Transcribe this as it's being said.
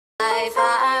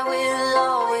I will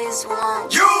always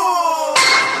want you.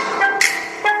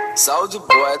 Soldier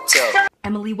boy, tell.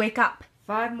 Emily, wake up.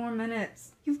 5 more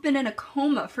minutes. You've been in a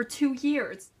coma for 2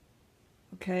 years.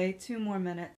 Okay, 2 more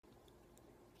minutes.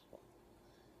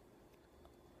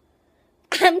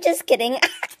 I'm just kidding.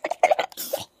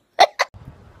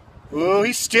 Oh,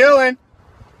 he's stealing.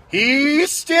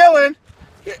 He's stealing.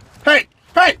 Hey,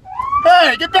 hey,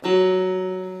 hey, get back.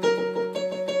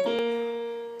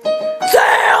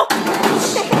 Sale!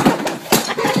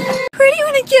 Where do you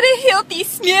want to get a healthy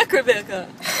snack, Rebecca?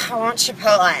 I want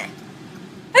Chipotle.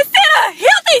 I said a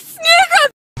healthy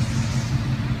snack!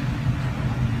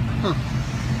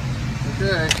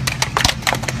 Okay.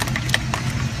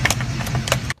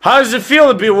 How does it feel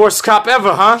to be the worst cop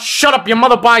ever, huh? Shut up, your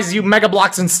mother buys you Mega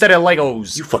Bloks instead of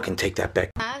Legos. You fucking take that back.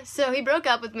 So he broke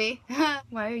up with me.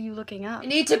 Why are you looking up? I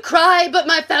need to cry, but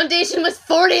my foundation was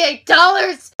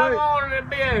 $48. I wanted to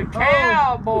be a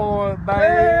cowboy, baby.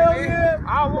 Hell yeah.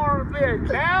 I wanted to be a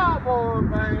cowboy,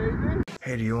 baby.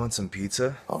 Hey, do you want some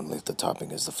pizza? Only if the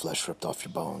topping is the flesh ripped off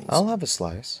your bones. I'll have a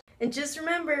slice. And just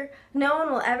remember, no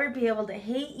one will ever be able to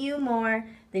hate you more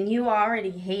than you already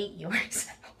hate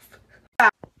yourself.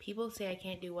 People say I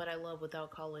can't do what I love without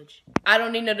college. I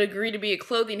don't need a degree to be a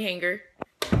clothing hanger.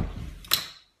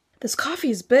 This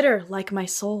coffee is bitter, like my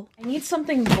soul. I need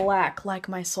something black, like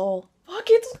my soul. Fuck,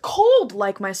 it's cold,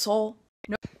 like my soul.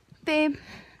 No. Babe,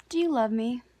 do you love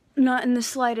me? Not in the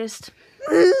slightest.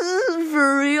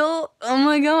 For real? Oh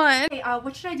my god. Hey,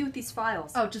 what should I do with these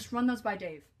files? Oh, just run those by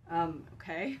Dave.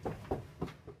 Okay.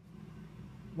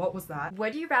 What was that?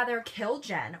 Would you rather kill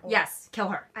Jen or— Yes, kill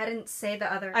her. I didn't say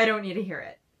the other— I don't need to hear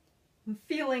it. I'm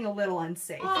feeling a little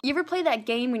unsafe. You ever play that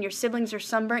game when your siblings are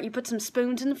sunburnt, you put some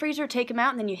spoons in the freezer, take them out,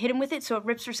 and then you hit them with it so it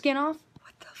rips their skin off?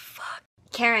 What the fuck?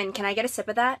 Karen, can I get a sip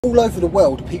of that? All over the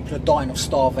world, people are dying of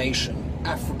starvation.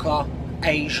 Africa,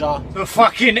 Asia. The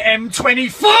fucking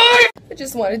M25! I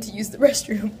just wanted to use the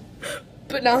restroom,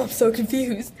 but now I'm so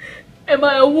confused. Am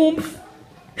I a womp?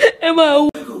 Am I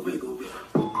a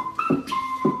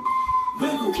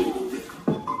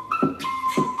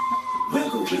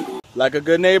Like a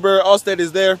good neighbor, Allstate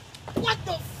is there. What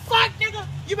the fuck, nigga?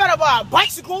 You better buy a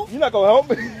bicycle. You're not gonna help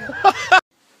me.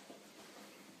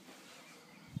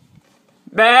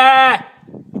 Bah!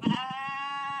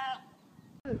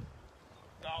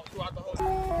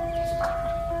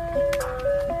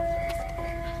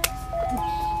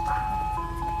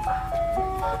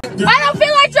 I don't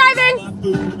feel like driving!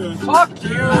 Fuck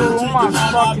you! Oh my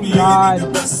fucking god.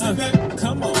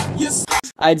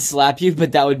 I'd slap you,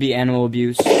 but that would be animal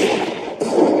abuse.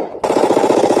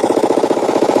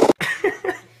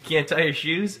 Can't tie your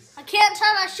shoes? I can't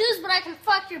tie my shoes, but I can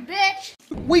fuck your bitch.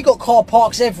 We got car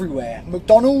parks everywhere.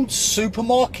 McDonald's,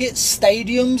 supermarkets,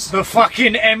 stadiums. The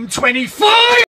fucking M25!